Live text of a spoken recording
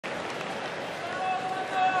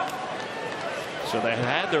So they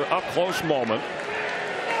had their up-close moment.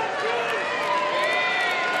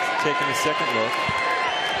 Taking a second look.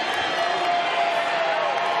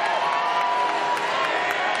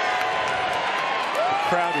 The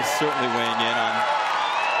crowd is certainly weighing in on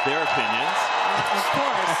their opinions. Of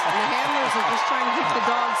course. And the handlers are just trying to keep the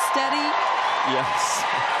dog steady. Yes.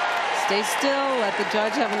 Stay still. Let the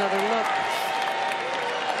judge have another look.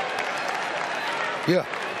 Yeah.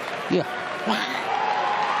 Yeah.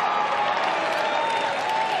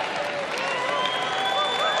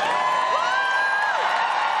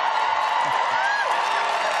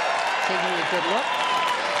 Taking a good look.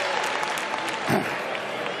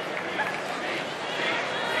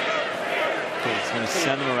 Okay, he's going to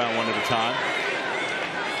send them around one at a time.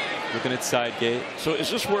 Looking at side gate. So is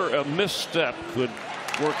this where a misstep could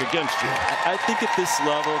work against you? I think at this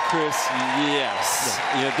level, Chris, yes.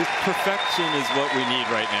 Yeah. You know, this perfection is what we need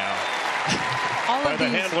right now. All By of the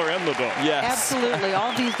these, handler and the dog. Yes. absolutely.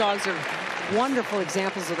 All these dogs are wonderful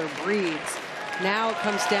examples of their breeds. Now it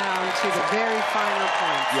comes down to the very finer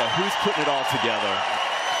points. Yeah, who's putting it all together?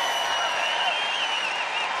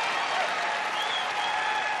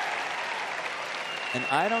 And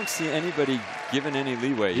I don't see anybody giving any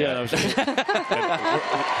leeway yet. Yeah. So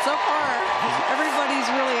far, everybody's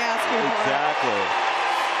really asking for it. Exactly.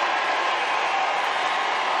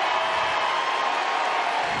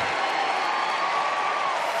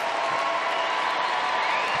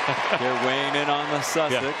 They're weighing in on the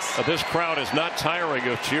Sussex. Yeah. This crowd is not tiring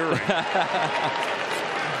of cheering. There's the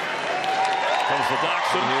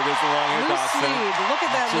Dachshund. Here goes the long-haired Loose Dachshund. sleeve. Look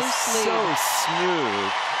at that Just loose sleeve. so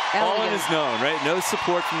smooth. All in Elegant. his own, right? No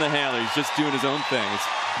support from the handler. He's just doing his own thing. It's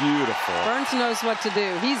beautiful. Burns knows what to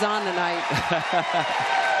do. He's on tonight.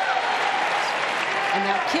 And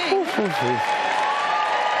now King,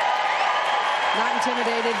 not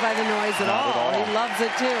intimidated by the noise at all. He loves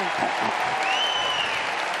it too.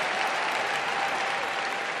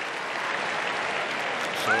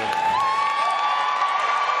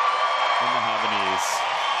 In the Havanese.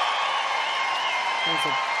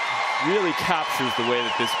 Really captures the way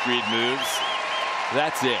that this breed moves.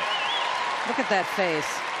 That's it. Look at that face.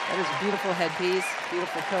 That is a beautiful headpiece,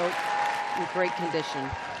 beautiful coat, in great condition.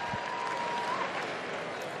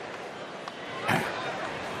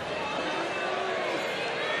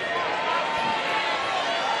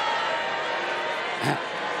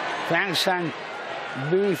 Thanks, son.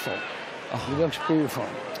 Beautiful. He looks beautiful.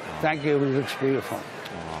 Thank you. He looks beautiful.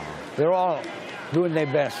 They're all doing their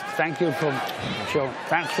best. Thank you for showing.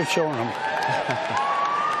 Thanks for showing them.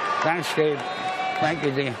 Thanks, Gabe. Thank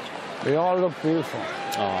you, dear. They all look beautiful.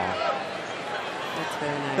 That's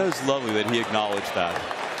very nice. That was lovely that he acknowledged that.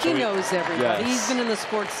 He knows everybody. Yes. He's been in the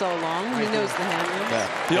sport so long. He knows the handlers. Yeah.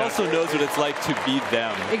 He also knows what it's like to be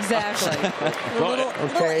them. Exactly. We're a little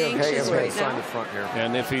anxious right now. the front here.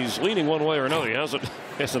 And if he's leaning one way or another, he hasn't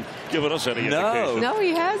given us any indication. No,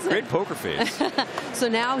 he hasn't. Great poker face. So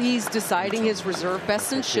now he's deciding his reserve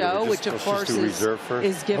best in show, which of course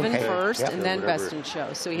is given first, and then best in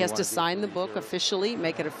show. So he has to sign the book officially,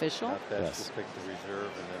 make it official. Yes. We'll pick the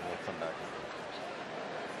reserve and then we'll come back.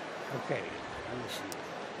 Okay.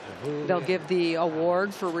 They'll give the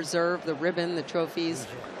award for reserve, the ribbon, the trophies,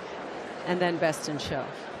 and then best in show.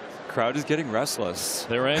 Crowd is getting restless.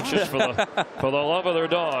 They're anxious for the love of their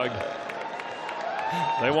dog.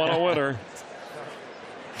 They want a winner.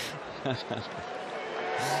 Live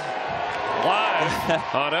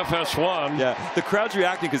on FS1. Yeah, the crowd's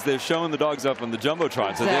reacting because they're showing the dogs up on the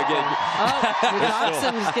Jumbotron. So they're getting. The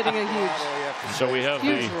Dachshund is getting a huge, So we have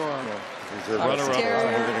huge the roar. Reserve.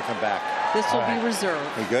 We're going to come back. This will be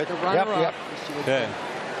reserved. You good? The runner-up. Yep. Okay.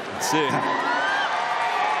 Let's see.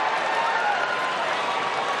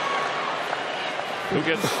 Who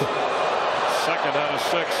gets second out of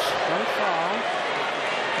 6? Don't fall.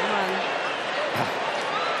 Come on.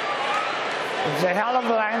 It's a hell of a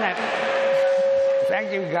lineup.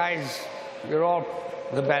 Thank you, guys. You're all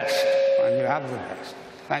the best, and you have the best.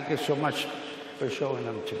 Thank you so much for showing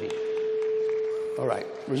them to me. All right.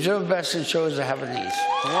 Reserve best in show is the Havanese.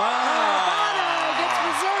 Bono gets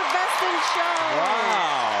reserve best in show.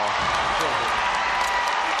 Wow.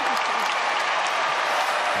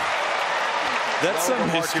 That's some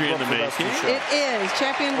history in the making. It is.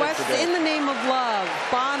 Champion West in the name of love.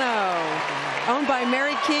 Bono. Owned by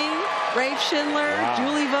Mary King, Rafe Schindler,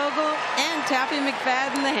 Julie Vogel, and Taffy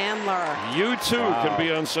McFadden, the handler. You too can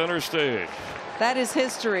be on center stage. That is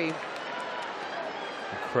history.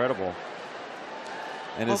 Incredible.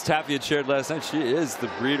 And as Taffy had shared last night, she is the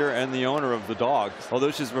breeder and the owner of the dog.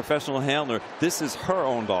 Although she's a professional handler, this is her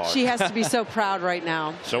own dog. She has to be so proud right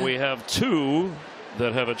now. So we have 2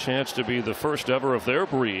 that have a chance to be the first ever of their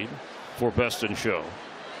breed. for Best in Show.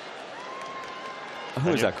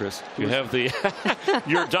 Who is that, Chris? You have the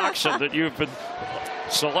your dachshund that you've been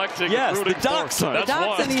selecting. Yes, and the dachshund. The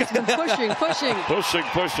dachshund, he's been pushing,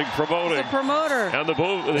 promoting. The promoter. And the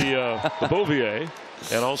Bouvier,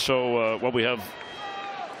 and also we have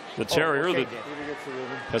the Terrier that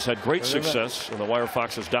has had great success, and the Wire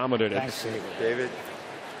Fox has dominated. Thanks, David,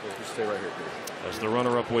 you stay right here, please. As the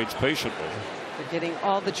runner-up waits patiently. They're getting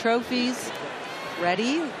all the trophies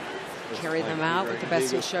ready. Carry them out with the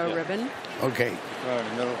Best in Show ribbon. Okay. Oh, in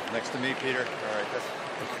the middle, next to me, Peter. All right,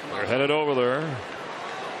 They're headed over there.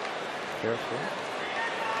 careful.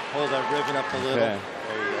 Hold that ribbon up a little. Okay.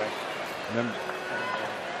 There you go. Remember,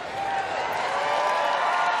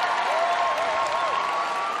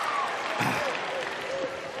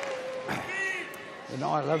 You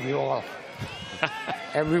know, I love you all.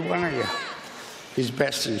 Every one of you is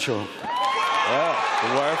Best in Show.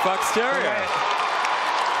 the Wire Fox Terrier.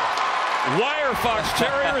 Wire Fox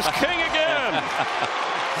Terrier is king again.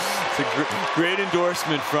 It's a great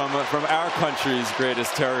endorsement from our country's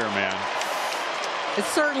greatest terrier man. It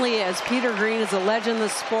certainly is. Peter Green is a legend in the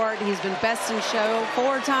sport. He's been Best in Show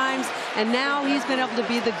 4 times, and now he's been able to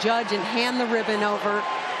be the judge and hand the ribbon over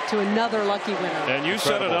to another lucky winner. And you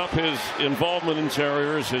set it up, his involvement in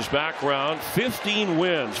terriers, his background, 15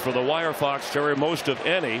 wins for the Wire Fox Terrier, most of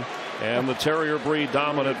any, and the terrier breed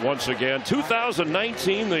dominant once again.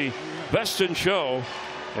 2019, the Best in Show,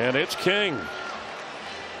 and it's king.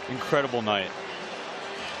 Incredible night.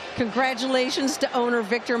 Congratulations to owner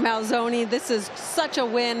Victor Malzoni. This is such a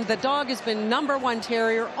win. The dog has been #1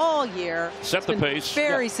 terrier all year. Set the pace.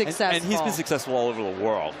 Very successful. And he's been successful all over the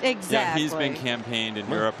world. Exactly. Yeah, he's been campaigned in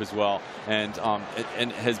Europe as well, and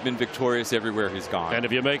has been victorious everywhere he's gone. And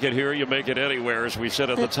if you make it here, you make it anywhere, as we said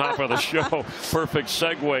at the top of the show. Perfect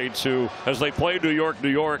segue to, as they played New York,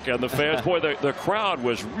 and the fans, boy, the crowd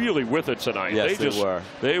was really with it tonight. Yes, they were.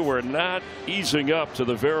 They were not easing up to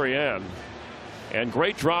the very end. And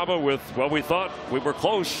great drama with, well, we thought we were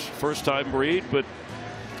close, first time breed, but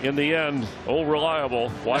in the end, old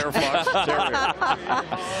reliable Wire Fox Terrier.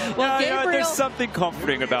 Well, Gabriel, there's something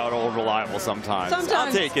comforting about old reliable sometimes.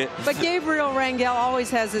 I'll take it. But Gabriel Rangel always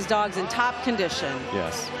has his dogs in top condition.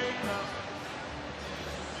 Yes.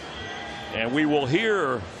 And we will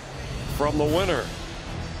hear from the winner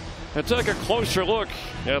and take a closer look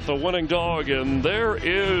at the winning dog. And there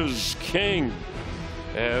is King,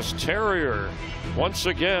 as Terrier once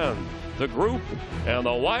again the group and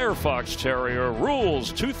the Wire Fox Terrier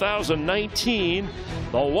rules 2019,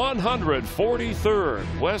 the 143rd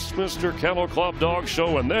Westminster Kennel Club Dog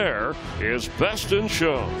Show, and there is Best in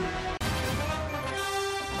Show.